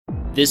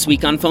This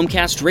week on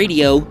Foamcast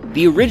Radio,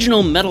 the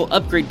original metal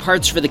upgrade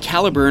parts for the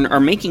Caliburn are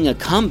making a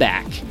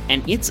comeback,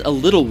 and it's a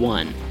little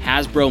one.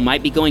 Hasbro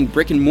might be going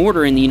brick and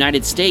mortar in the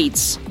United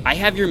States. I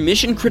have your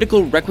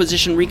mission-critical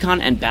Requisition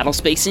Recon and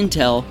Battlespace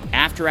intel,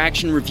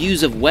 after-action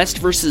reviews of West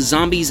vs.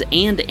 Zombies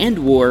and End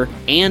War,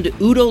 and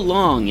Udo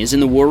Long is in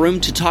the war room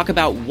to talk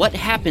about what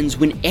happens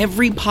when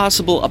every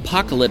possible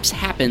apocalypse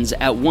happens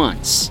at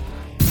once.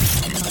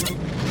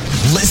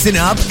 Listen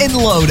up and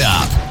load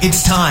up.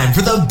 It's time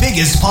for the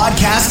biggest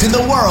podcast in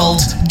the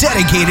world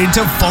dedicated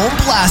to foam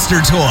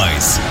blaster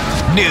toys.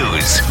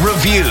 News,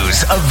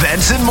 reviews,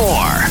 events, and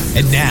more.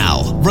 And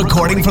now,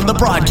 recording from the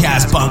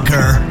broadcast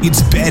bunker,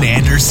 it's Ben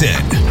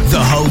Anderson,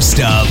 the host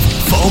of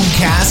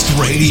Foamcast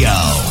Radio.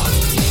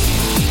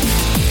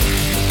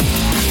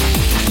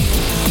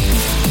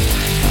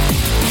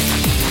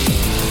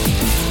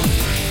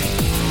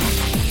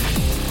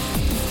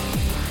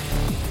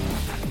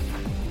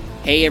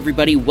 Hey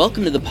everybody,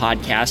 welcome to the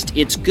podcast.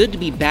 It's good to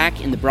be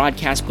back in the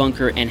broadcast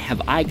bunker, and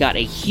have I got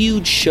a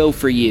huge show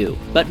for you.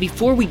 But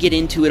before we get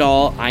into it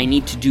all, I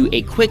need to do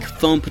a quick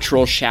Foam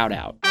Patrol shout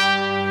out.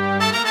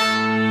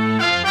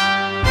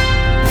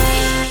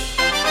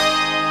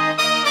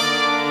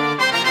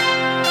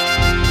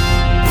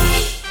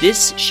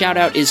 This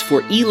shout-out is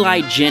for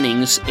Eli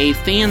Jennings, a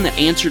fan that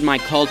answered my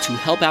call to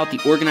help out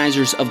the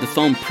organizers of the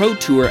Foam Pro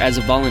Tour as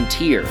a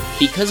volunteer.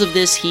 Because of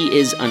this, he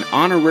is an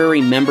honorary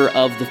member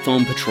of the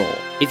Foam Patrol.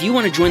 If you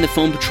want to join the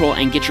Foam Patrol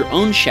and get your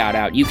own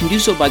shout-out, you can do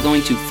so by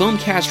going to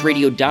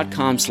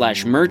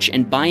foamcastradio.com/merch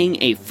and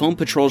buying a Foam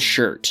Patrol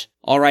shirt.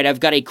 Alright, I've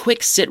got a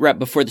quick sit rep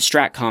before the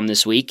StratCom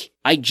this week.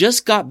 I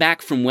just got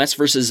back from West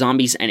vs.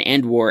 Zombies and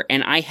End War,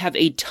 and I have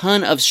a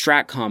ton of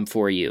StratCom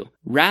for you.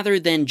 Rather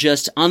than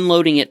just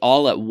unloading it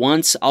all at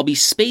once, I'll be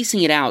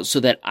spacing it out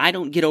so that I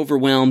don't get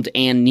overwhelmed,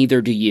 and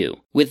neither do you.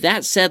 With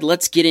that said,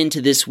 let's get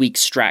into this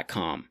week's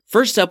StratCom.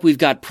 First up, we've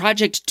got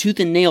Project Tooth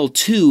and Nail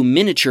 2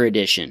 Miniature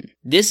Edition.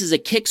 This is a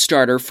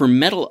Kickstarter for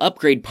metal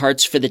upgrade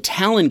parts for the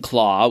Talon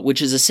Claw,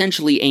 which is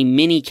essentially a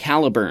mini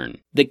Caliburn.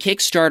 The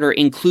Kickstarter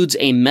includes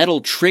a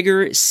metal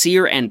trigger,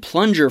 sear, and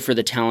plunger for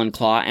the Talon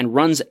Claw and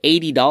runs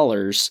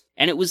 $80,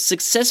 and it was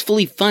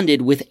successfully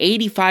funded with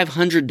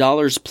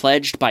 $8,500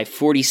 pledged by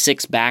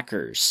 46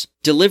 backers.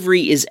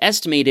 Delivery is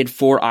estimated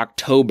for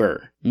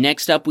October.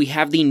 Next up, we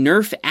have the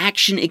Nerf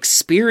Action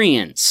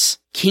Experience.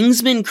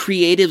 Kingsman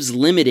Creatives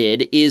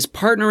Limited is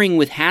partnering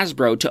with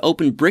Hasbro to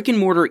open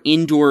brick-and-mortar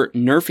indoor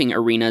nerfing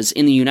arenas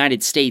in the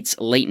United States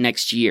late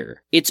next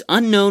year. It's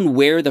unknown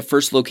where the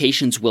first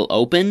locations will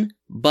open,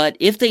 but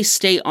if they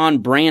stay on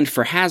brand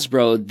for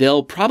Hasbro,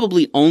 they'll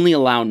probably only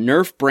allow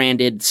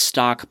Nerf-branded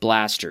stock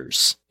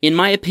blasters. In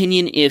my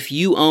opinion, if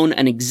you own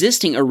an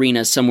existing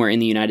arena somewhere in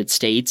the United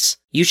States,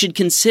 you should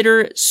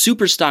consider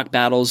super stock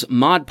battles,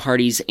 mod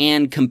parties,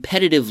 and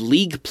competitive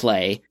league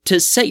play to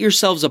set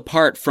yourselves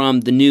apart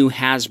from the new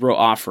Hasbro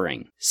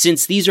offering,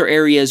 since these are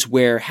areas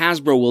where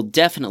Hasbro will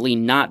definitely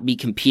not be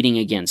competing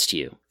against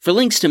you. For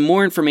links to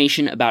more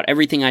information about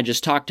everything I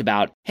just talked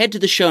about, head to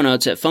the show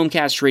notes at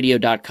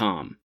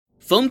foamcastradio.com.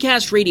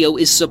 Foamcast Radio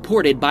is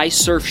supported by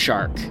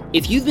Surfshark.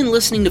 If you've been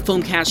listening to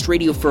Foamcast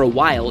Radio for a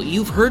while,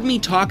 you've heard me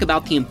talk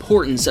about the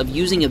importance of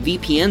using a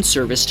VPN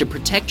service to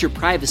protect your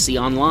privacy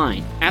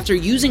online. After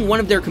using one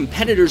of their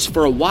competitors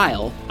for a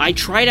while, I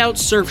tried out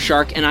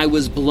Surfshark and I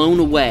was blown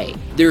away.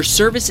 Their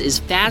service is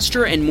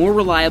faster and more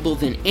reliable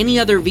than any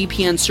other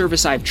VPN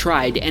service I've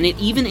tried, and it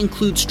even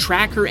includes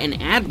tracker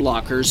and ad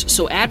blockers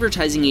so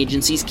advertising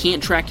agencies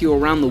can't track you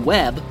around the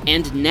web,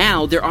 and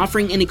now they're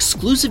offering an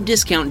exclusive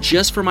discount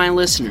just for my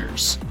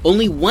listeners.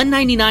 Only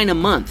 $1.99 a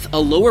month, a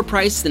lower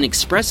price than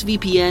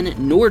ExpressVPN,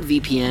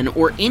 NordVPN,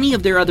 or any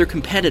of their other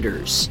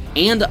competitors.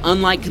 And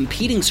unlike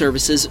competing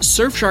services,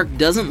 Surfshark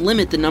doesn't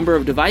limit the number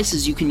of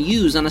devices you can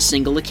use on a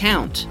single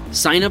account.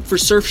 Sign up for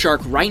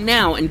Surfshark right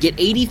now and get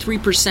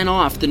 83%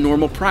 off the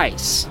normal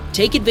price.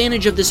 Take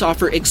advantage of this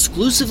offer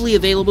exclusively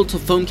available to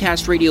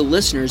Foamcast Radio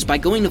listeners by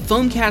going to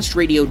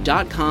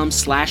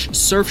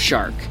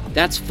foamcastradio.com/Surfshark.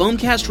 That's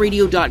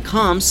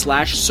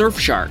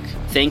foamcastradio.com/Surfshark.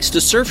 Thanks to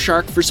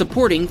Surfshark for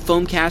supporting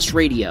Foamcast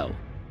Radio.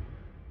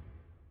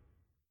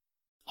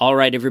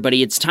 Alright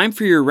everybody, it's time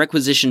for your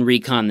Requisition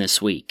Recon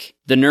this week.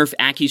 The Nerf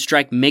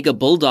AccuStrike Mega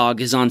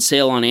Bulldog is on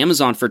sale on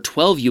Amazon for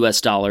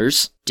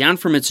 $12, down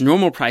from its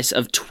normal price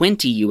of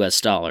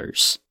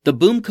 $20. The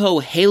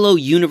Boomco Halo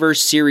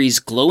Universe Series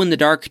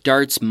Glow-in-the-Dark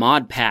Darts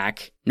Mod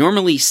Pack,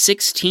 normally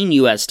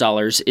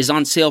 $16, is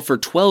on sale for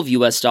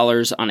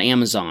 $12 on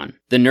Amazon.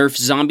 The Nerf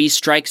Zombie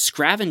Strike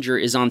Scavenger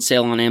is on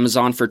sale on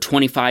Amazon for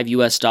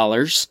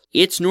 $25.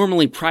 It's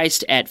normally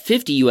priced at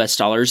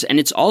 $50, and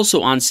it's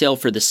also on sale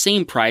for the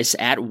same price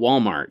at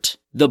Walmart.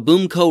 The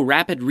Boomco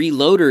Rapid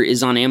Reloader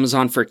is on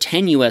Amazon for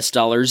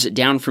 $10,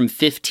 down from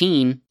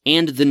 $15,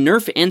 and the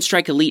Nerf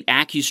N-Strike Elite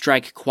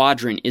AccuStrike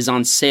Quadrant is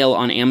on sale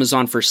on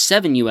Amazon for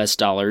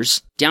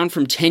 $7, down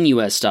from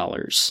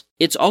 $10.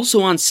 It's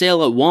also on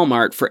sale at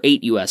Walmart for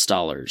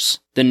 $8.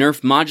 The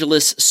Nerf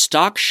Modulus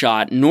Stock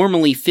Shot,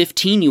 normally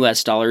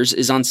 $15,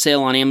 is on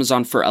sale on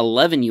Amazon for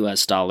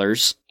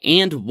 $11,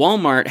 And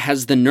Walmart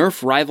has the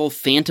Nerf rival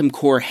Phantom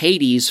Core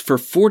Hades for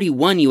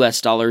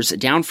 $41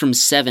 down from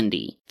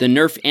 $70. The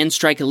Nerf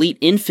N-Strike Elite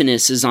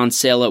Infinus is on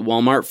sale at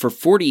Walmart for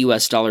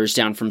 $40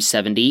 down from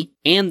 $70.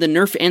 And the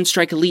Nerf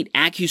N-Strike Elite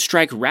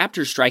AccuStrike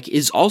Raptor Strike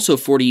is also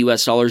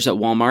 $40 at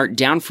Walmart,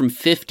 down from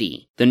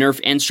 $50. The Nerf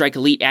N-Strike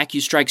Elite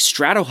AccuStrike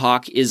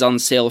Stratohawk is on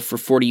sale for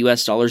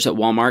 $40 at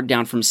Walmart,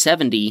 down from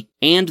 $70.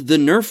 And the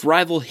Nerf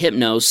Rival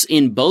Hypnos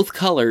in both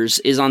colors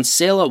is on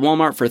sale at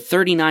Walmart for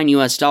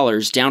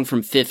 $39 down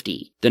from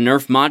 $50. The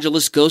Nerf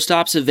Modulus Ghost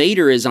Ops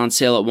Evader is on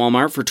sale at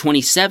Walmart for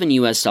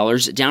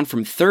 $27 down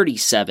from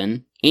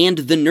 $37. And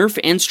the Nerf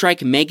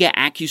N-Strike Mega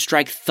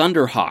AccuStrike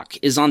Thunderhawk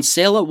is on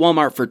sale at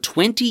Walmart for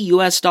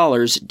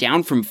 $20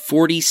 down from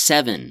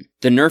 $47.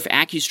 The Nerf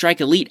AccuStrike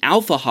Elite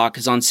Alpha Hawk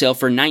is on sale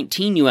for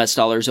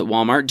 $19 at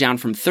Walmart, down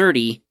from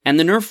 $30. And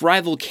the Nerf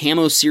Rival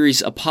Camo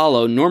Series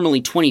Apollo,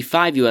 normally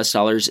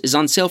 $25 is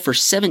on sale for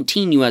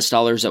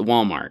 $17 at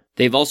Walmart.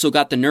 They've also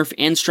got the Nerf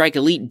N-Strike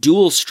Elite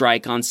Dual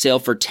Strike on sale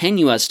for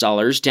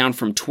 $10 down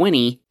from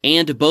 $20.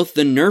 And both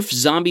the Nerf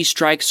Zombie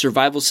Strike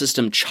Survival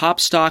System Chop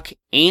Stock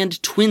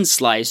and Twin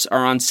Slice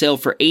are on sale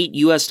for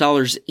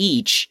 $8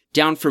 each,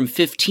 down from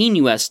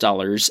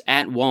 $15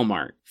 at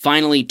Walmart.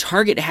 Finally,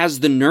 Target has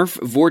the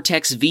Nerf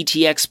Vortex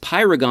VTX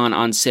Pyragon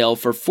on sale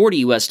for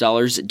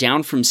 $40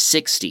 down from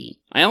 $60.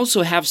 I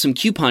also have some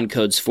coupon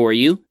codes for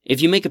you.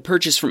 If you make a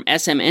purchase from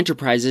SM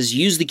Enterprises,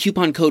 use the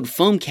coupon code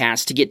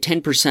FOAMCAST to get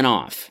 10%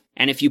 off.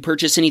 And if you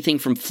purchase anything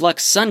from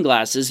Flux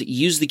Sunglasses,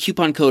 use the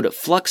coupon code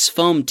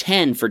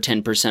FluxFoam10 for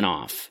 10%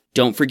 off.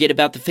 Don't forget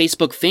about the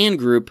Facebook fan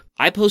group.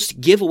 I post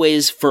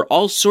giveaways for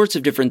all sorts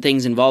of different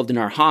things involved in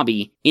our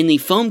hobby in the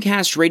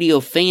Foamcast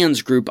Radio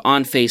fans group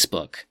on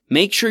Facebook.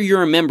 Make sure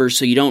you're a member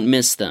so you don't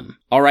miss them.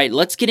 Alright,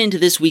 let's get into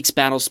this week's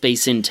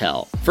Battlespace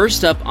Intel.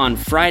 First up, on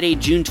Friday,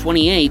 June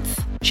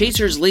 28th,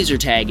 Chasers Laser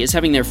Tag is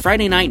having their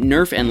Friday night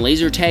Nerf and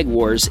Laser Tag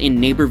Wars in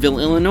Naperville,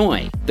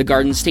 Illinois. The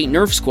Garden State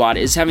Nerf Squad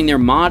is having their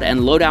Mod and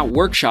Loadout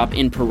Workshop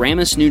in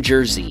Paramus, New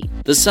Jersey.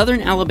 The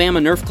Southern Alabama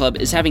Nerf Club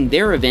is having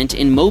their event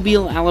in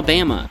Mobile,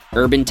 Alabama.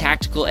 Urban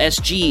Tactical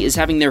SG is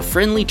having their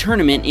friendly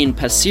tournament in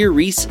Pasir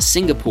Ris,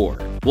 Singapore.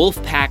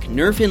 Wolfpack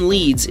Nerf in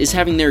Leeds is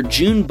having their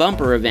June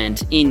bumper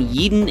event in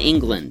Yeadon,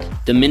 England.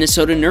 The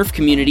Minnesota Nerf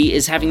community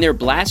is having their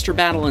Blaster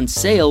Battle and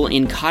Sale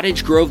in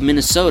Cottage Grove,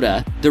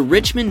 Minnesota. The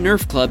Richmond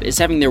Nerf Club is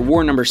having their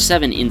War No.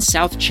 7 in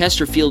South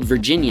Chesterfield,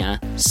 Virginia.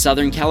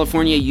 Southern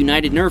California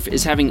United Nerf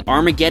is having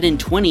Armageddon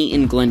 20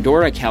 in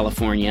Glendora,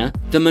 California.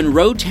 The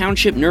Monroe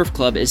Township Nerf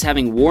Club is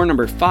having War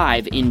No.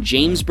 5 in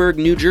Jamesburg,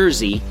 New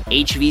Jersey.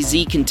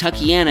 HVZ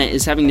Kentuckiana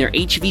is having their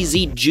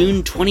HVZ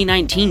June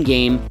 2019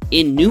 game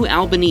in New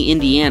Albany,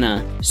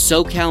 Indiana.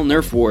 SoCal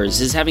Nerf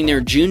Wars is having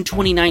their June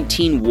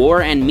 2019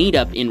 War and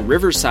Meetup in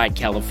Riverside,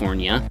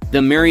 California. The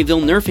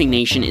Maryville Nerfing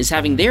Nation is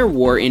having their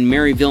war in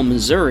Maryville,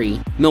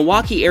 Missouri.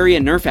 Milwaukee Area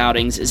Nerf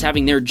Outings is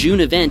having their June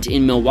event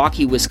in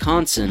Milwaukee,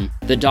 Wisconsin.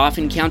 The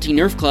Dauphin County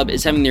Nerf Club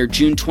is having their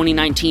June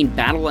 2019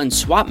 Battle and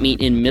Swap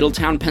Meet in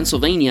Middletown,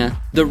 Pennsylvania.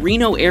 The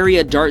Reno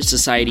Area Dart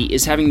Society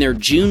is having their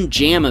June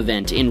Jam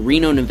event in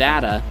Reno,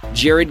 Nevada.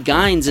 Jared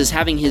Gines is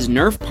having his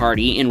Nerf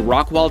party in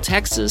Rockwall,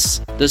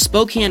 Texas. The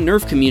Spokane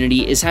Nerf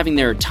community is having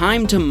their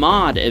Time to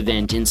Mod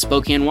event in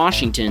Spokane,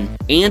 Washington.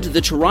 And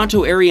the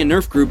Toronto Area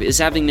Nerf Group is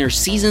having their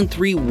Season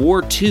 3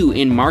 War 2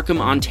 in Markham,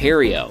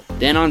 Ontario.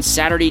 Then on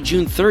Saturday,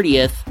 June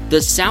 30th,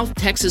 the South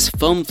Texas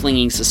Foam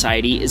Flinging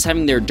Society is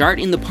having their Dart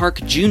in the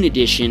Park June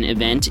Edition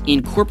event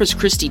in Corpus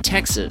Christi,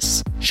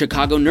 Texas.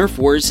 Chicago Nerf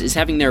Wars is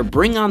having their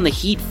Bring on the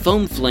Heat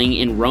Foam Fling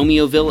in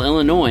Romeoville,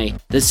 Illinois.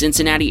 The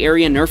Cincinnati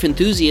Area Nerf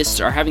Enthusiasts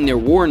are having their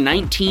War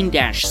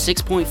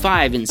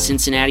 19-6.5 in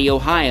Cincinnati,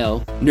 Ohio.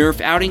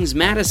 Nerf Outings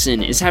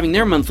Madison is having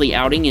their monthly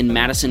outing in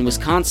Madison,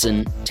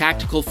 Wisconsin.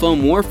 Tactical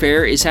Foam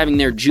Warfare is having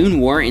their June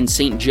War in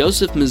St.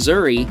 Joseph,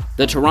 Missouri.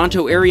 The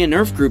Toronto Area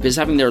Nerf Group is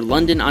having their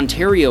London,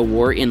 Ontario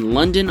War in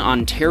London,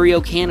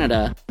 Ontario,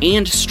 Canada.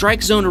 And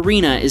Strike Zone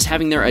Arena is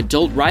having their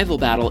Adult Rival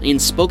Battle in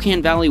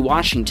Spokane Valley,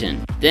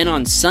 Washington. Then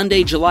on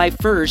Sunday, July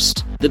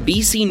 1st, the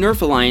BC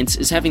Nerf Alliance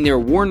is having their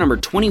War No.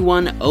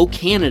 21 O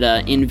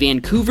Canada in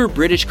Vancouver,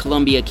 British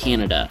Columbia,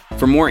 Canada.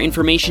 For more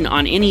information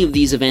on any of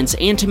these events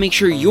and to make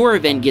sure your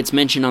event gets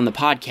mentioned on the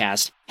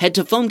podcast, head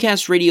to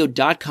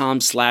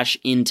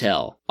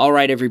foamcastradio.com/intel.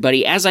 Alright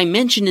everybody, as I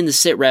mentioned in the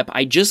sitrep,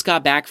 I just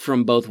got back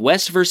from both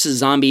West vs.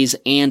 Zombies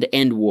and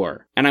End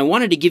War, and I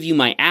wanted to give you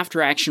my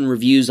after-action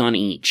reviews on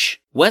each.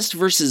 West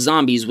vs.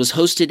 Zombies was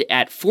hosted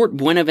at Fort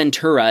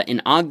Buenaventura in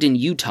Ogden,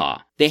 Utah.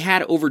 They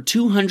had over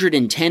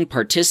 210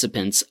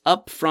 participants,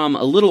 up from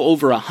a little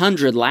over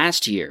 100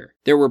 last year.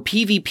 There were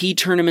PvP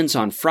tournaments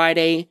on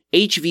Friday,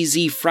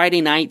 HVZ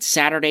Friday night,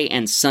 Saturday,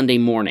 and Sunday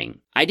morning.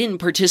 I didn't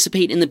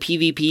participate in the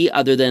PvP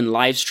other than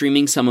live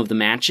streaming some of the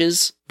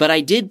matches, but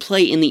I did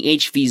play in the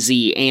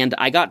HVZ, and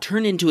I got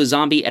turned into a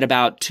zombie at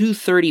about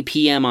 2:30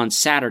 p.m. on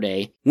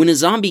Saturday, when a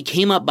zombie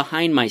came up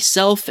behind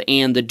myself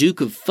and the Duke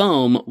of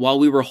Foam while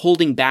we were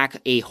holding back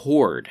a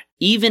horde.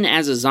 Even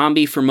as a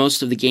zombie for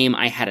most of the game,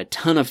 I had a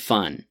ton of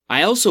fun.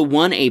 I also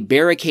won a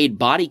barricade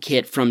body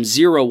kit from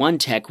Zero One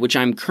Tech, which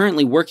I'm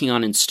currently working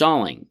on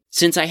installing.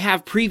 Since I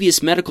have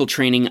previous medical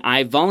training,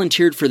 I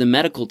volunteered for the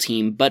medical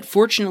team, but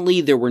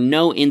fortunately there were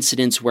no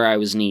incidents where I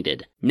was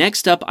needed.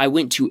 Next up, I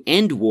went to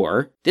End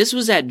War. This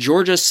was at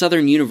Georgia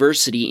Southern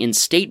University in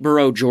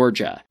Statesboro,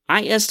 Georgia.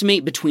 I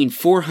estimate between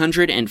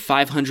 400 and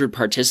 500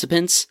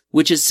 participants,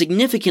 which is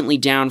significantly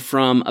down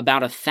from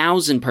about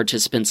 1,000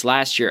 participants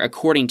last year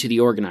according to the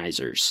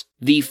organizers.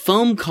 The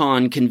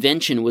FoamCon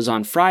convention was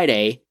on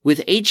Friday,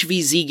 with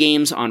HVZ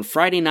games on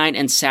Friday night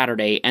and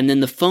Saturday, and then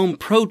the Foam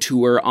Pro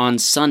Tour on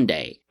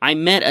Sunday. I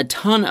met a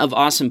ton of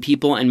awesome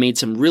people and made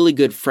some really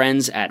good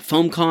friends at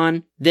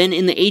FoamCon. Then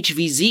in the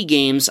HVZ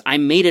games, I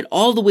made it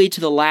all the way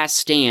to the last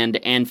stand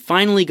and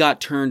finally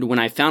got turned when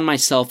I found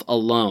myself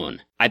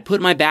alone. I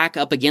put my back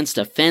up against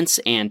a fence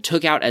and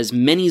took out as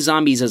many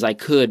zombies as I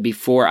could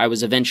before I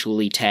was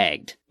eventually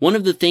tagged. One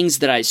of the things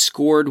that I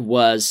scored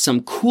was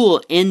some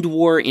cool End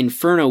War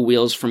Inferno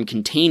wheels from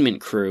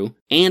Containment Crew,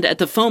 and at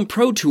the Foam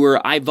Pro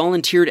Tour, I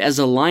volunteered as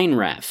a line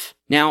ref.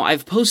 Now,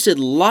 I've posted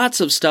lots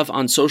of stuff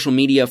on social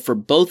media for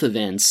both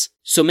events,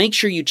 so make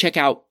sure you check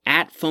out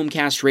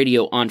 @Foamcast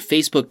Radio on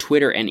Facebook,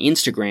 Twitter, and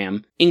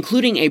Instagram,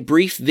 including a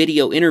brief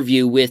video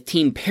interview with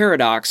Team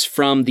Paradox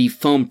from the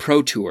Foam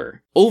Pro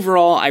Tour.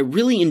 Overall, I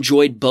really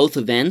enjoyed both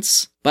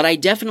events, but I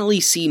definitely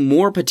see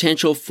more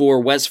potential for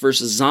West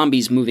vs.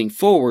 Zombies moving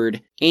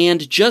forward,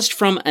 and just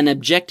from an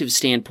objective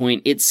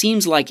standpoint, it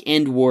seems like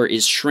End War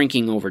is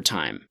shrinking over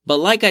time.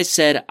 But like I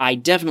said, I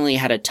definitely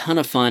had a ton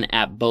of fun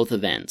at both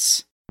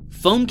events.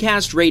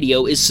 Foamcast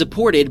Radio is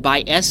supported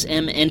by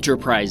SM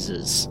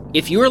Enterprises.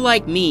 If you're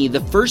like me,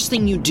 the first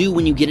thing you do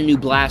when you get a new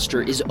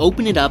blaster is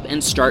open it up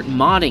and start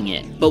modding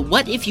it. But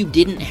what if you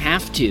didn't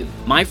have to?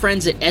 My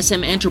friends at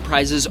SM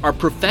Enterprises are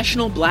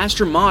professional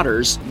blaster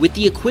modders with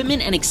the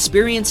equipment and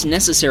experience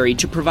necessary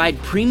to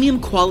provide premium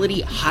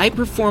quality,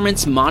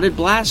 high-performance modded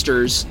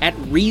blasters at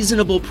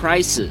reasonable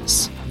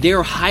prices.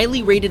 Their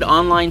highly rated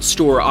online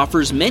store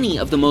offers many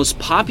of the most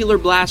popular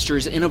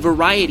blasters in a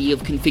variety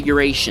of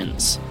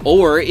configurations.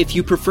 Or, if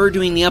you prefer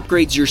doing the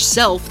upgrades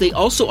yourself, they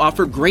also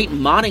offer great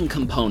modding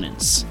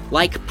components,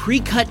 like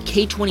pre-cut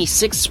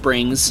K26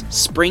 springs,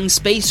 spring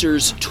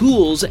spacers,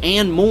 tools,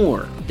 and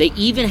more. They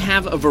even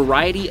have a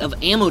variety of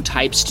ammo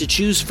types to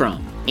choose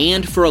from.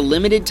 And for a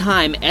limited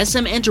time,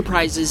 SM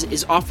Enterprises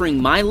is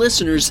offering my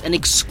listeners an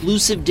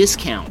exclusive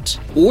discount.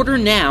 Order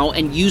now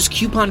and use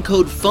coupon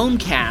code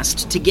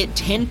FOAMCAST to get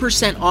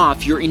 10%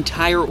 off your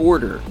entire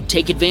order.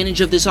 Take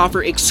advantage of this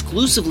offer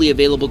exclusively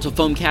available to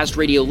Foamcast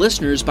Radio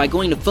listeners by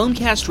going to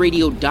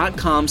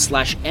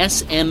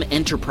foamcastradio.com/SM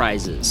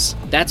Enterprises.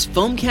 That's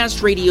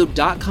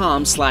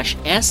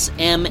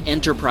foamcastradio.com/SM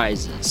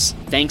Enterprises.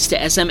 Thanks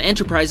to SM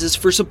Enterprises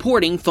for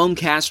supporting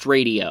Foamcast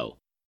Radio.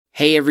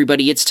 Hey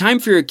everybody, it's time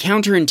for your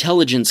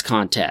counterintelligence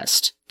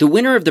contest. The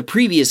winner of the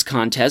previous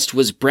contest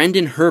was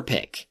Brendan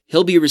Herpick.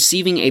 He'll be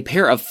receiving a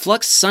pair of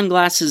Flux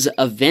Sunglasses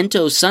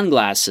Avento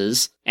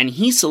sunglasses, and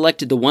he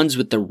selected the ones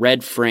with the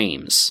red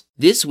frames.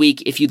 This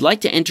week, if you'd like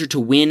to enter to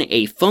win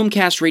a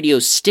Foamcast Radio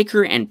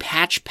sticker and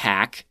patch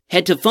pack,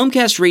 head to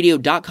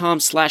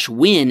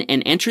foamcastradio.com/win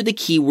and enter the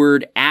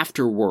keyword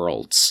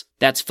Afterworlds.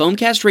 That's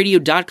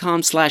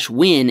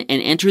foamcastradio.com/win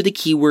and enter the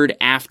keyword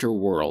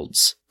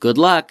Afterworlds. Good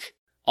luck!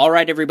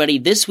 Alright everybody,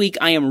 this week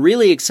I am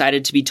really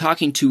excited to be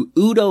talking to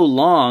Udo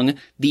Long,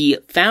 the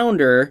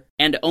founder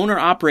and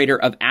owner-operator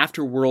of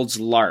Afterworlds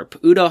LARP.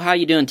 Udo, how are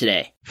you doing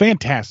today?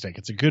 Fantastic.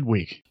 It's a good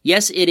week.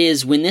 Yes, it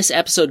is. When this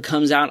episode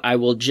comes out, I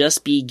will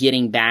just be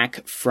getting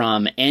back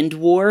from End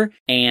War,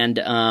 and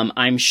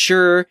I'm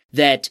sure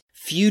that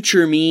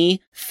future me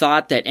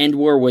thought that End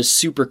War was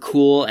super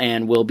cool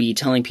and will be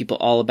telling people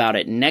all about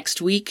it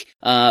next week.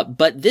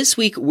 But this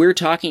week we're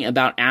talking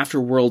about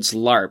Afterworlds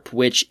LARP,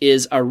 which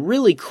is a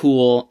really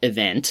cool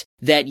event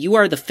that you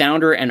are the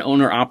founder and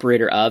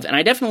owner-operator of, and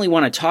I definitely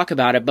want to talk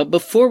about it. But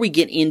before we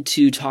get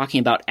into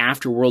talking about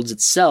Afterworlds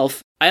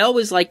itself, I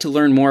always like to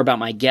learn more about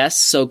my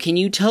guests, so can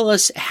you tell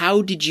us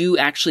how did you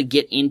actually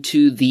get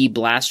into the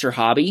blaster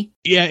hobby?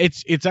 Yeah,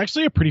 it's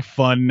actually a pretty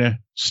fun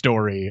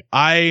story.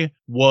 I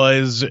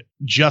was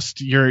just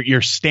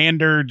your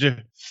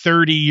standard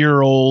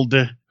 30-year-old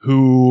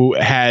who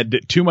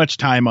had too much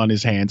time on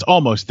his hands,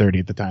 almost 30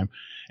 at the time.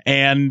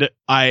 And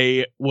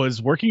I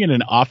was working in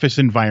an office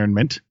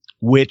environment,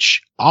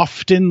 which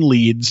often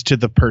leads to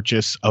the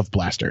purchase of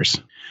blasters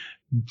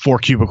for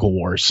Cubicle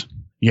Wars.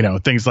 You know,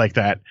 things like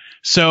that.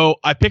 So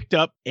I picked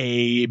up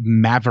a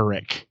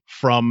Maverick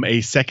from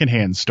a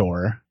secondhand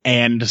store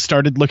and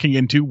started looking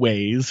into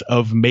ways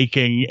of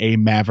making a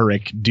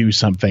Maverick do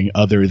something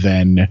other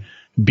than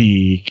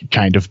be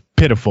kind of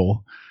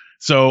pitiful.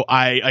 So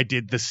I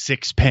did the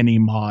 6-penny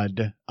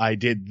mod. I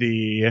did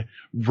the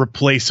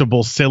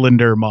replaceable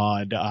cylinder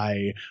mod.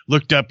 I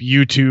looked up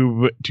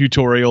YouTube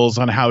tutorials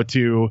on how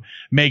to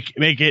make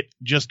it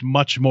just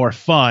much more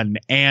fun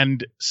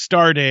and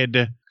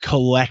started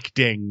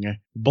collecting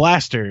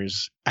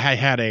blasters. I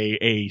had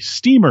a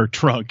steamer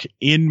trunk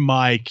in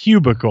my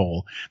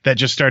cubicle that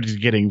just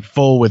started getting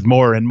full with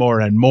more and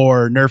more and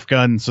more Nerf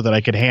guns so that I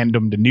could hand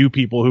them to new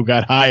people who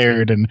got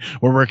hired and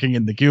were working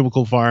in the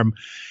cubicle farm.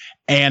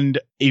 And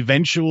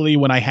eventually,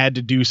 when I had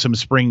to do some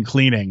spring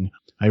cleaning,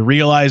 I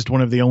realized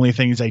one of the only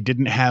things I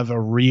didn't have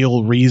a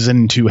real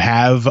reason to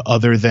have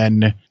other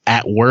than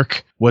at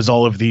work was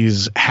all of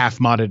these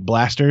half-modded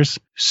blasters.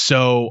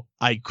 So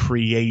I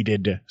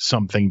created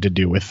something to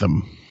do with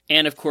them.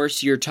 And of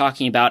course, you're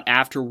talking about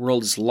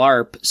Afterworlds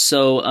LARP.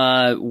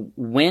 So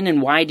when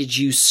and why did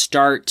you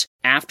start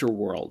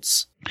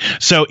Afterworlds?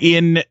 So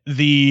in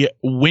the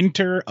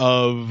winter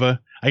of,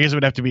 I guess it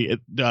would have to be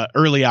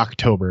early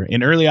October.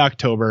 In early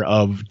October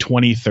of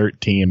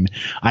 2013,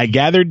 I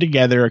gathered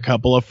together a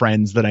couple of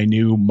friends that I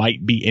knew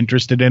might be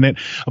interested in it.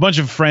 A bunch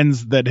of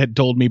friends that had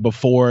told me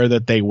before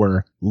that they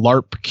were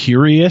LARP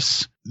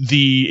curious.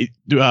 The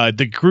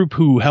group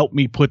who helped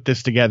me put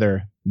this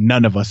together,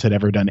 none of us had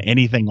ever done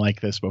anything like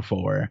this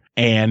before.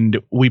 And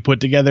we put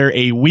together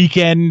a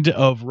weekend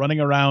of running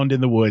around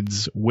in the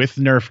woods with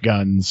Nerf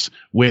guns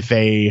with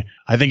I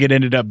think it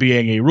ended up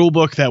being a rule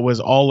book that was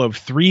all of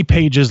 3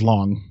 pages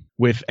long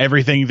with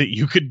everything that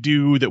you could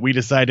do that we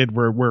decided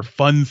were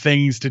fun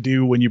things to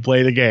do when you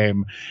play the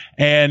game.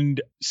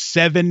 And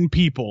 7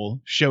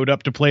 people showed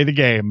up to play the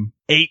game.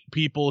 8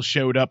 people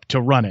showed up to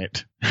run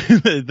it.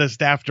 The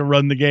staff to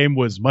run the game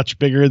was much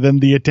bigger than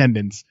the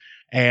attendance.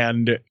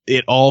 And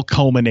it all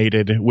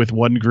culminated with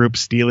one group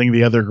stealing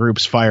the other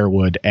group's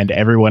firewood and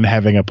everyone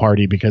having a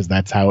party because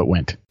that's how it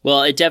went.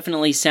 Well, it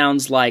definitely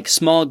sounds like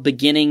small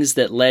beginnings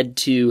that led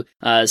to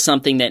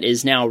something that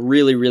is now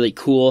really, really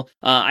cool.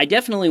 I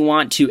definitely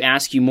want to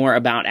ask you more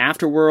about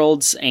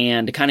Afterworlds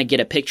and kind of get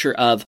a picture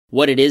of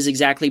what it is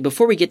exactly.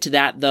 Before we get to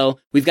that, though,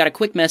 we've got a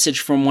quick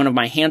message from one of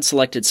my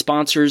hand-selected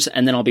sponsors,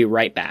 and then I'll be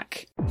right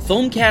back.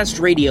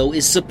 Foamcast Radio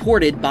is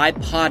supported by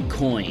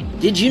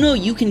Podcoin. Did you know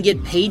you can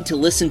get paid to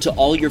listen to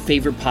all your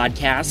favorite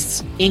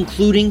podcasts,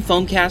 including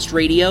Foamcast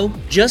Radio?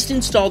 Just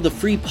install the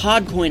free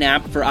Podcoin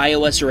app for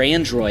iOS or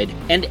Android,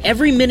 and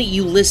every minute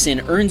you listen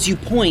earns you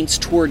points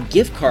toward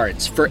gift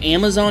cards for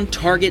Amazon,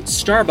 Target,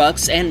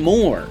 Starbucks, and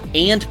more.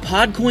 And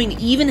Podcoin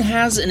even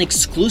has an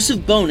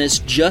exclusive bonus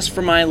just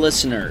for my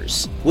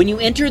listeners. When you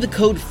enter the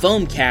code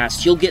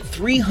FOAMCAST, you'll get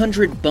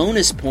 300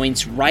 bonus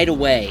points right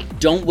away.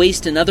 Don't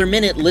waste another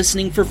minute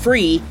listening for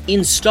free.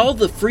 Install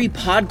the free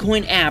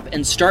Podcoin app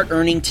and start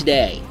earning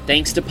today.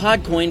 Thanks to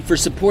Podcoin for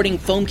supporting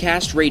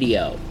Foamcast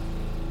Radio.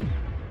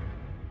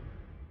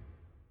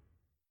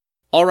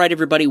 All right,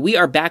 everybody, we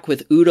are back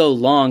with Udo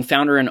Long,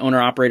 founder and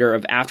owner-operator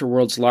of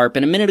Afterworlds LARP.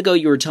 And a minute ago,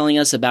 you were telling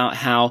us about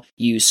how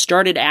you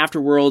started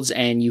Afterworlds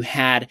and you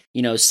had,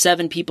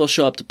 7 people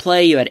show up to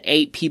play. You had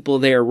 8 people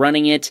there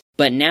running it.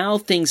 But now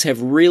things have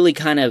really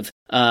kind of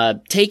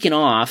taken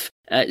off.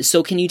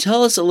 So can you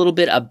tell us a little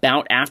bit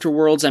about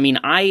Afterworlds? I mean,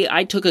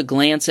 I took a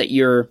glance at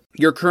your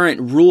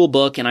current rule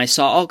book and I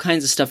saw all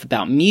kinds of stuff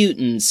about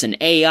mutants and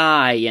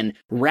AI and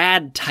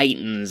rad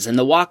titans and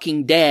The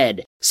Walking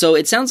Dead. So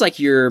it sounds like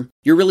you're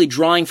really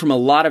drawing from a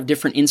lot of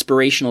different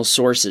inspirational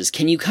sources.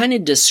 Can you kind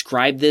of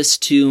describe this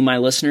to my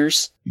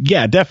listeners?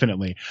 Yeah,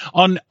 definitely.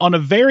 On a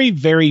very,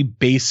 very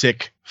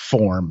basic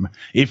form,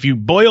 if you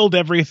boiled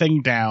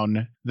everything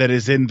down that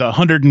is in the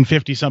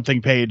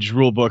 150-something page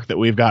rule book that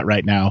we've got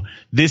right now,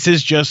 this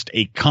is just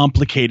a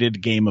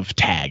complicated game of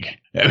tag.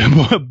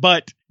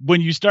 But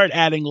when you start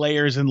adding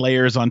layers and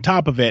layers on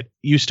top of it,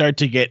 you start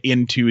to get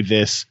into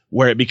this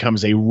where it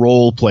becomes a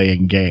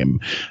role-playing game.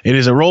 It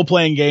is a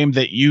role-playing game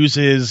that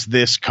uses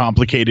this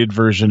complicated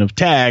version of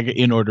tag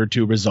in order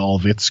to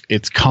resolve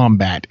its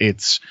combat,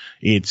 its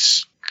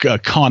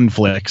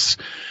conflicts.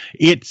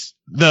 It's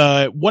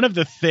one of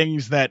the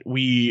things that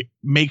we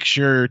make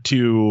sure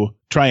to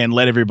try and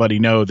let everybody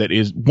know that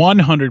is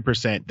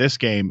 100% this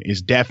game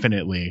is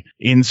definitely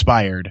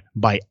inspired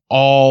by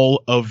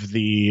all of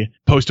the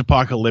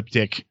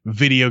post-apocalyptic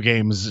video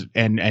games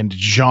and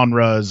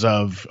genres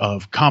of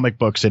comic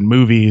books and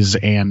movies,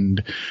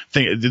 and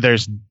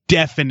there's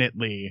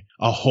definitely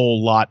a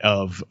whole lot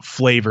of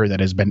flavor that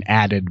has been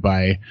added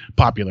by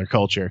popular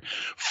culture.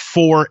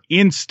 For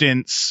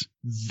instance,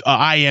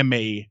 I am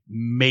a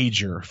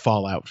major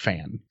Fallout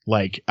fan.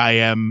 Like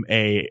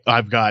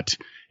I've got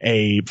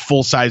a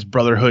full-size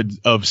Brotherhood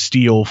of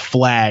Steel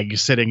flag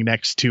sitting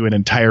next to an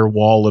entire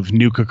wall of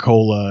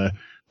Nuka-Cola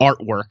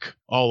artwork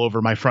all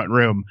over my front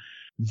room.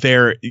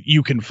 There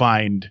you can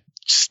find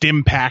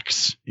stim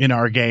packs in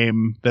our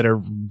game that are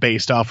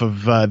based off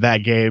of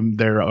that game.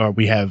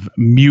 We have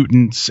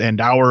mutants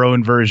and our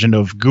own version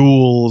of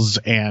ghouls,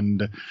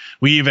 and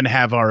we even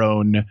have our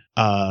own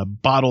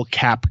bottle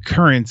cap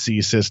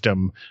currency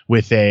system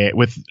with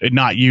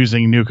not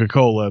using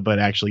Nuka-Cola but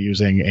actually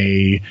using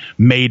a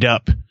made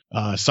up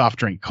soft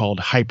drink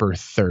called Hyper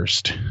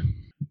Thirst.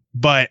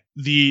 But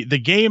the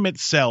game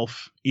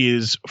itself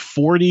is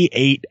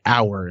 48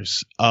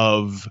 hours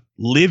of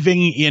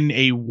living in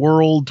a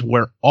world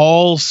where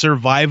all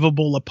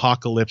survivable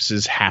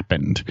apocalypses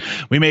happened.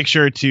 We make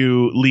sure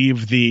to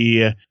leave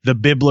the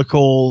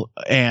biblical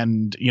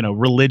and,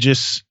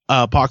 religious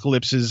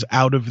apocalypses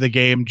out of the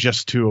game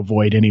just to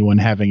avoid anyone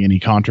having any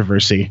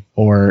controversy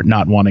or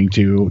not wanting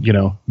to,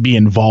 be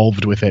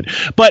involved with it.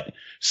 But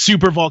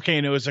super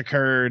volcanoes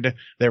occurred.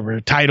 There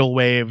were tidal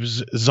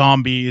waves,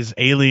 zombies,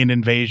 alien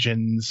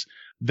invasions.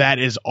 That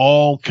is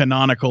all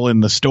canonical in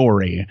the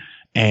story.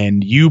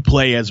 And you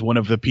play as one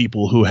of the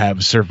people who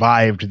have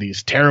survived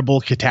these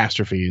terrible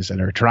catastrophes and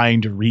are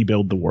trying to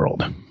rebuild the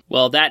world.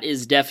 Well, that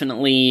is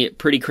definitely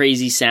pretty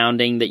crazy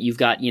sounding that you've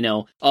got,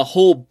 a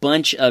whole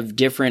bunch of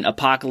different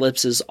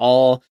apocalypses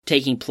all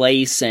taking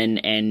place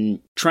and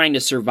trying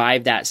to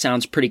survive. That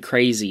sounds pretty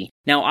crazy.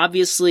 Now,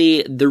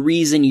 obviously, the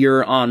reason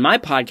you're on my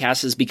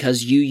podcast is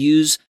because you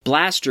use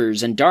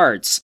blasters and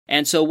darts.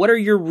 And so what are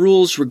your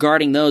rules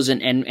regarding those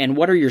and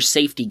what are your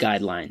safety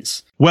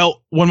guidelines?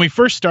 Well, when we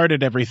first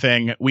started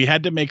everything, we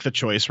had to make the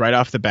choice right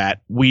off the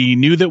bat. We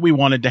knew that we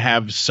wanted to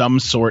have some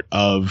sort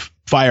of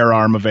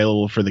firearm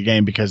available for the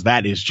game because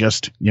that is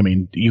just, you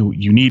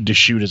need to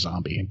shoot a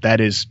zombie. That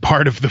is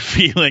part of the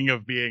feeling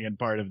of being in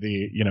part of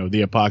the,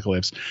 the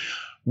apocalypse.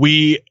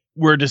 We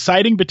were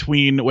deciding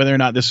between whether or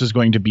not this was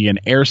going to be an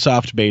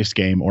airsoft-based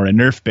game or a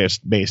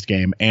Nerf-based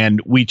game,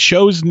 and we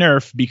chose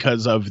Nerf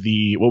because of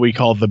what we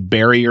call the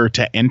barrier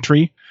to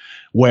entry,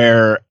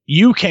 where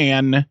you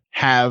can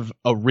have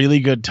a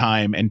really good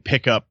time and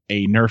pick up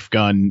a Nerf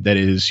gun that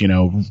is,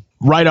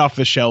 right off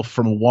the shelf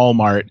from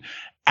Walmart.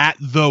 At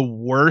the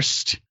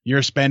worst,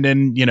 you're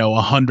spending,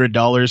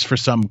 $100 for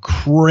some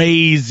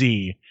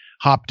crazy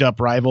hopped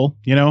up rival,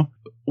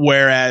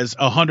 whereas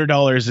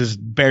 $100 is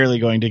barely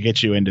going to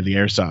get you into the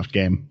airsoft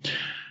game.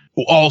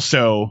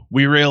 Also,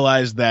 we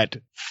realized that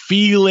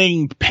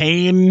feeling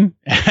pain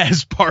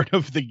as part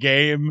of the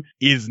game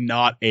is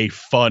not a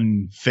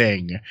fun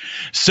thing.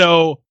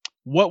 So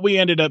what we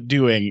ended up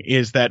doing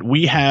is that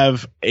we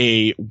have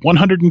a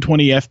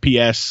 120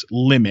 FPS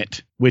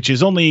limit, which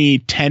is only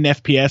 10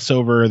 FPS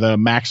over the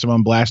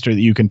maximum blaster that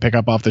you can pick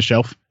up off the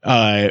shelf.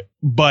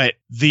 But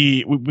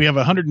we have a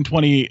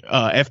 120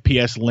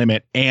 FPS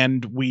limit,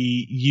 and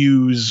we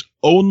use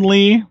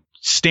only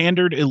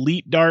standard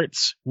elite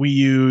darts, we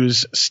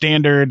use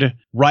standard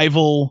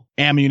rival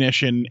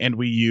ammunition, and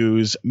we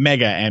use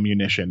mega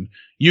ammunition.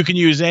 You can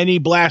use any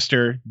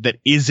blaster that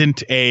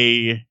isn't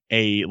a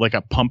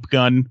pump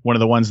gun, one of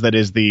the ones that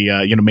is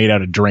the made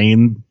out of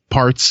drain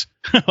parts,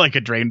 like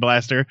a drain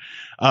blaster.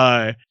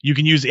 You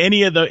can use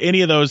any of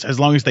those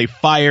as long as they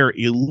fire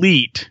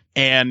elite.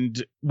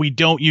 And we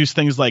don't use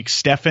things like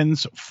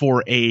Steffens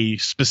for a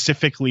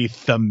specifically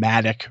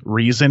thematic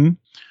reason.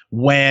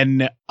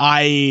 When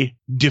I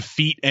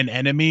defeat an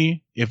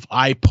enemy, if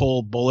I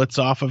pull bullets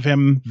off of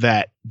him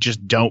that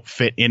just don't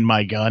fit in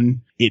my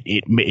gun,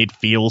 it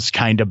feels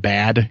kind of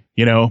bad.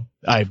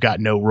 I've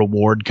got no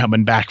reward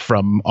coming back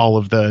from all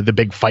of the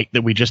big fight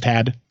that we just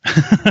had.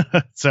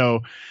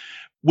 So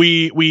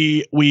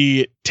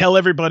we tell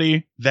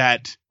everybody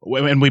that,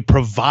 and we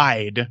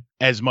provide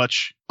as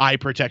much eye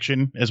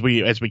protection as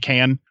we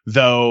can,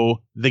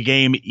 though the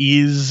game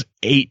is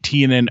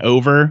 18 and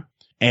over.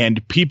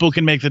 And people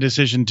can make the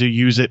decision to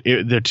use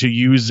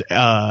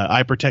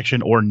eye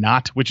protection or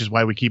not, which is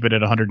why we keep it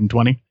at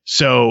 120.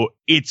 So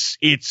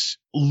it's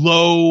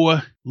low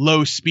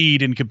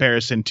speed in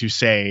comparison to,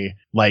 say,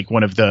 like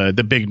one of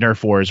the big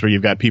Nerf wars where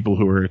you've got people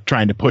who are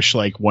trying to push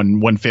like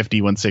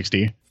 150,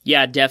 160.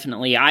 Yeah,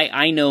 definitely.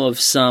 I know of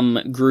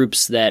some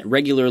groups that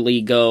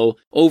regularly go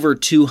over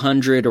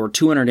 200 or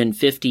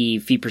 250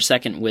 feet per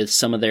second with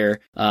some of their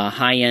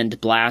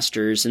high-end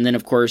blasters. And then,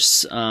 of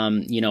course, a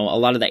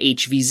lot of the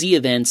HVZ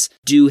events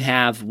do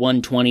have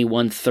 120,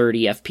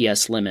 130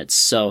 FPS limits.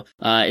 So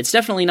it's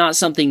definitely not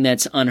something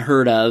that's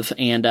unheard of,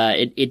 and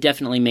it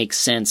definitely makes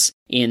sense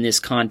in this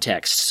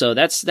context. So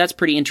that's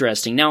pretty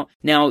interesting.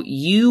 Now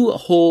you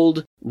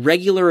hold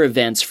regular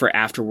events for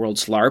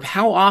Afterworlds LARP.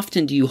 How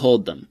often do you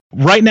hold them?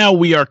 Right now,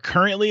 we are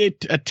currently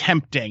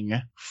attempting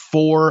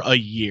for a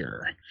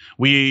year.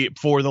 We,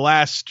 for the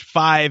last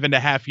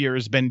 5.5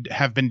 years,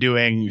 have been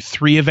doing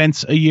 3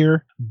 events a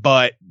year,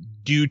 but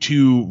due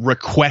to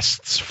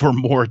requests for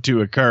more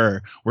to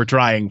occur, we're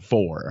trying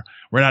 4.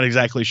 We're not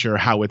exactly sure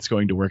how it's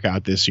going to work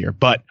out this year,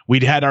 but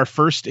we'd had our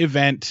first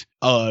event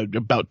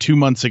about 2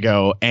 months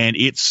ago, and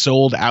it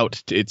sold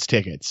out its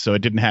tickets. So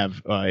it didn't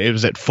have, it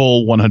was at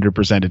full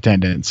 100%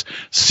 attendance.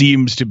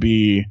 Seems to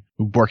be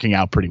working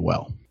out pretty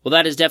well. Well,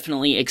 that is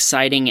definitely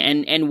exciting.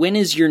 And when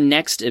is your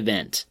next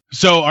event?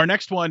 So our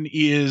next one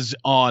is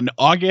on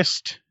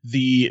August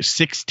the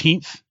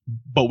 16th,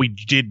 but we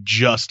did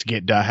just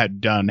get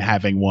done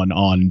having one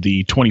on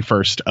the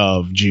 21st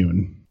of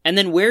June. And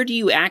then where do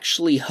you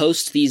actually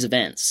host these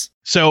events?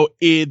 So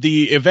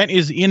the event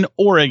is in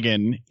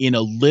Oregon, in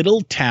a little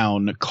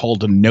town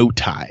called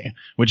Notai,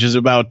 which is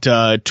about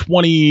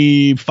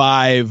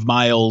 25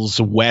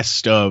 miles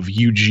west of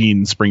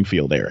Eugene,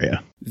 Springfield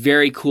area.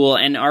 Very cool.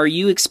 And are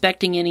you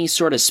expecting any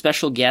sort of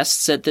special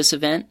guests at this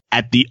event?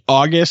 At the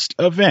August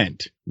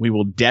event, we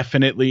will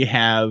definitely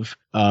have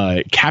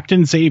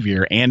Captain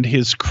Xavier and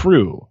his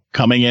crew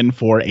coming in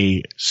for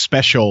a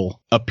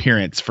special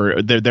appearance.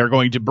 They're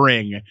going to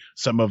bring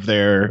some of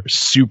their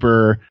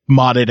super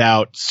modded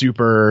out,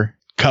 super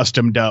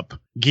customed up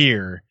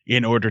gear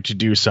in order to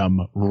do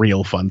some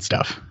real fun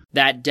stuff.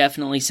 That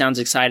definitely sounds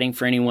exciting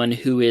for anyone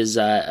who is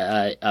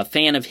a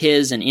fan of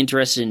his and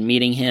interested in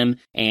meeting him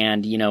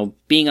and,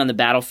 being on the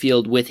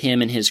battlefield with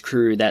him and his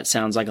crew. That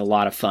sounds like a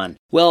lot of fun.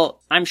 Well,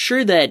 I'm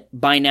sure that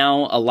by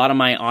now a lot of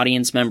my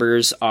audience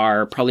members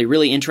are probably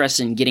really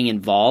interested in getting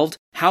involved.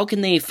 How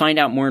can they find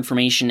out more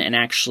information and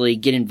actually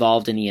get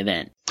involved in the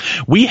event?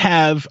 We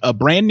have a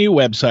brand new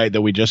website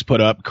that we just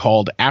put up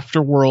called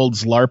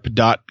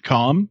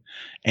afterworldslarp.com.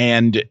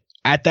 And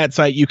at that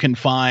site, you can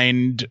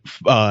find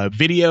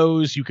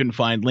videos. You can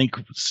find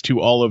links to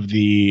all of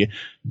the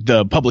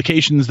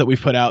publications that we've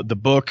put out, the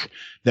book.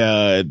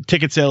 The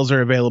ticket sales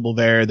are available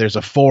there. There's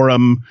a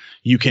forum.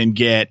 You can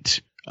get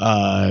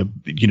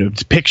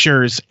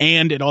pictures,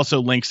 and it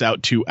also links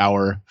out to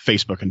our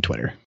Facebook and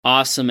Twitter.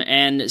 Awesome.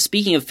 And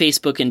speaking of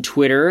Facebook and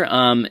Twitter,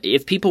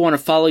 if people want to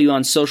follow you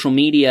on social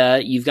media,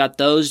 you've got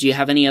those. Do you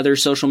have any other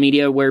social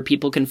media where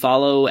people can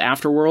follow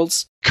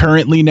Afterworlds?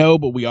 Currently, no,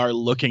 but we are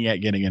looking at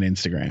getting an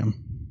Instagram.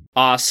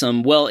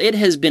 Awesome. Well, it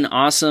has been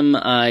awesome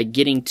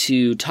getting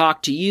to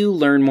talk to you,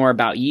 learn more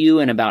about you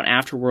and about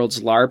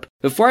Afterworlds LARP.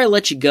 Before I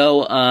let you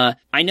go,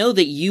 I know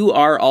that you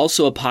are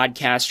also a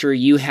podcaster.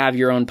 You have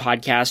your own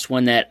podcast,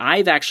 one that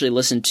I've actually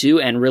listened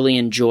to and really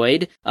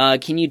enjoyed.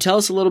 Can you tell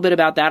us a little bit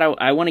about that?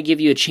 I want to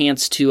give you a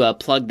chance to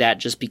plug that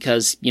just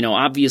because,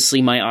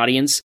 obviously my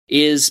audience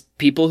is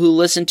people who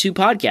listen to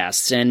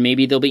podcasts and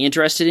maybe they'll be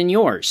interested in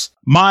yours.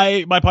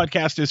 My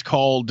podcast is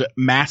called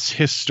Mass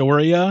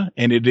Historia,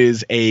 and it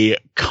is a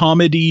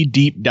comedy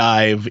deep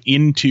dive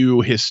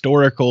into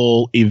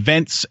historical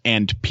events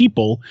and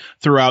people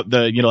throughout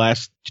the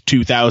last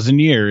 2,000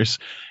 years.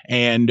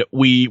 And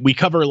we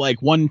cover like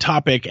one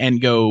topic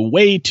and go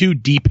way too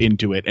deep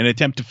into it and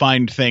attempt to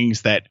find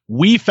things that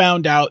we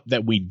found out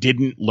that we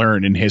didn't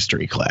learn in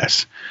history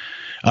class.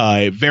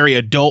 Very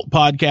adult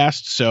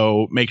podcast,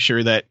 so make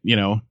sure that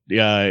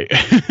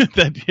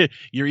that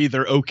you're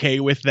either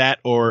okay with that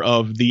or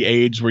of the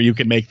age where you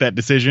can make that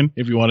decision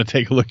if you want to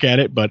take a look at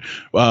it. But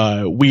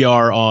we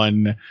are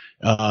on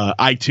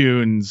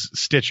iTunes,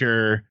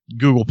 Stitcher,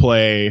 Google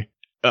Play,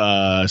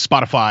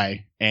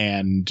 Spotify,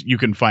 and you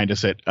can find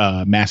us at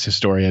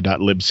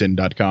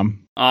masshistoria.libsyn.com.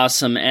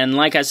 Awesome. And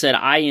like I said,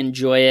 I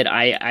enjoy it.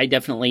 I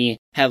definitely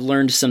have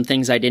learned some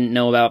things I didn't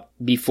know about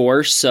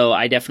before, so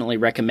I definitely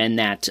recommend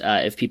that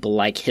if people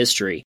like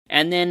history.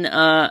 And then,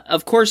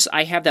 of course,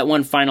 I have that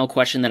one final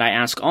question that I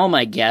ask all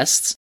my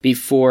guests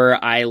before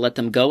I let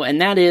them go, and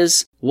that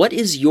is, what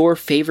is your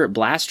favorite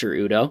blaster,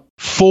 Udo?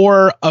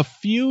 For a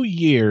few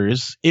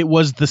years, it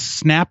was the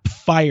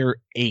Snapfire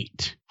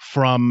 8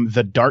 from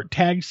the Dart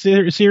Tag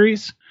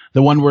series.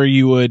 The one where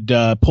you would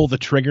pull the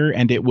trigger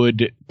and it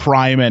would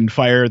prime and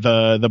fire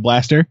the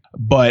blaster.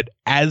 But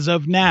as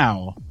of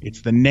now,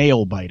 it's the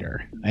Nail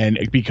Biter. And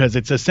because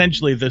it's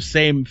essentially the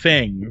same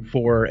thing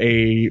for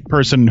a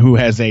person who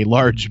has a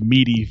large,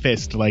 meaty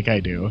fist like I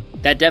do.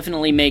 That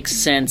definitely makes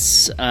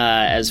sense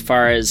as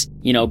far as,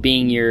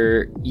 being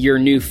your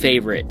new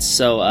favorite.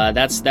 So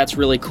that's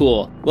really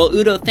cool. Well,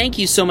 Udo, thank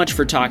you so much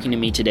for talking to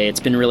me today. It's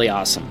been really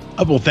awesome.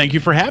 Well, thank you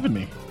for having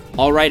me.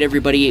 All right,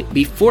 everybody,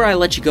 before I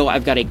let you go,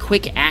 I've got a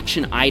quick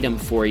action item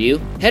for you.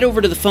 Head over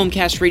to the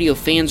Foamcast Radio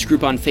fans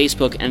group on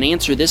Facebook and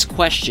answer this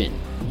question.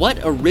 What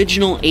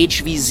original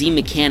HVZ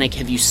mechanic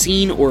have you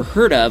seen or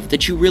heard of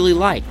that you really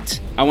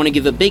liked? I want to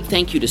give a big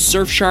thank you to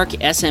Surfshark,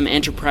 SM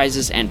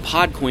Enterprises, and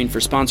Podcoin for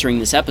sponsoring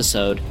this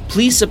episode.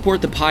 Please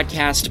support the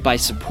podcast by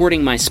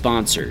supporting my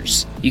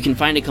sponsors. You can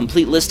find a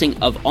complete listing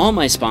of all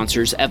my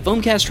sponsors at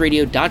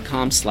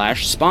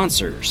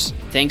foamcastradio.com/sponsors.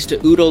 Thanks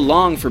to Udo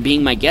Long for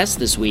being my guest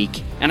this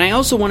week. And I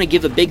also want to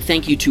give a big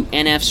thank you to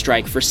NF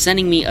Strike for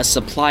sending me a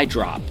supply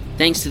drop.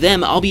 Thanks to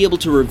them, I'll be able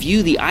to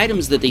review the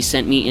items that they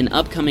sent me in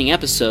upcoming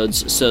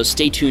episodes, so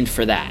stay tuned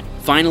for that.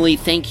 Finally,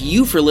 thank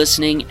you for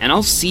listening, and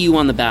I'll see you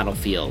on the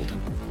battlefield.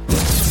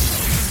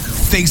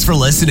 Thanks for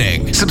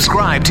listening.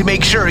 Subscribe to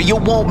make sure you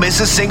won't miss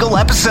a single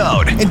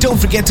episode. And don't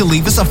forget to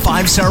leave us a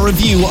 5-star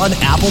review on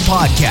Apple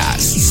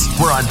Podcasts.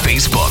 We're on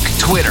Facebook,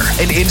 Twitter,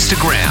 and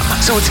Instagram,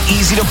 so it's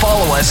easy to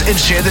follow us and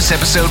share this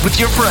episode with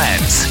your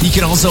friends. You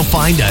can also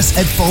find us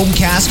at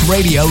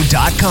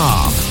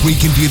foamcastradio.com, where you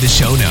can view the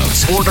show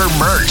notes, order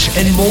merch,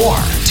 and more.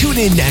 Tune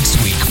in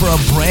next week for a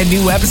brand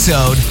new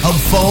episode of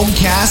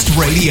Foamcast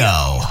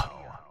Radio.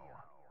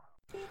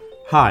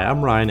 Hi,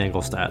 I'm Ryan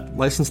Engelstad,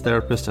 licensed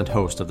therapist and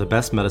host of the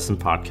Best Medicine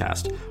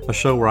Podcast, a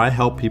show where I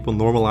help people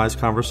normalize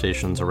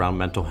conversations around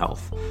mental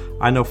health.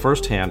 I know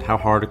firsthand how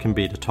hard it can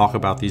be to talk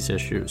about these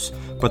issues,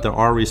 but there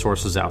are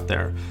resources out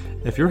there.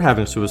 If you're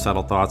having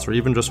suicidal thoughts or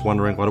even just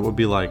wondering what it would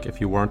be like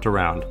if you weren't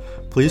around,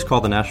 please call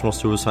the National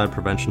Suicide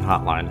Prevention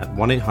Hotline at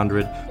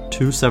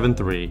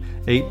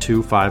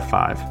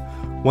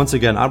 1-800-273-8255. Once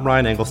again, I'm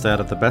Ryan Engelstad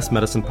of the Best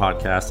Medicine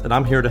Podcast, and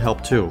I'm here to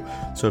help too.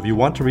 So if you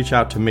want to reach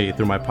out to me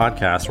through my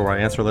podcast where I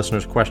answer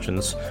listeners'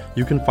 questions,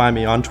 you can find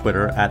me on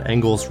Twitter at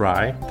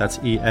Engelsry, that's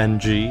ENGELSRY,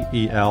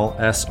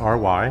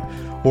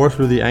 or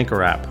through the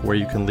Anchor app where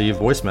you can leave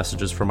voice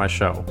messages for my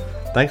show.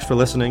 Thanks for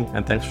listening,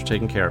 and thanks for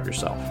taking care of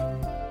yourself.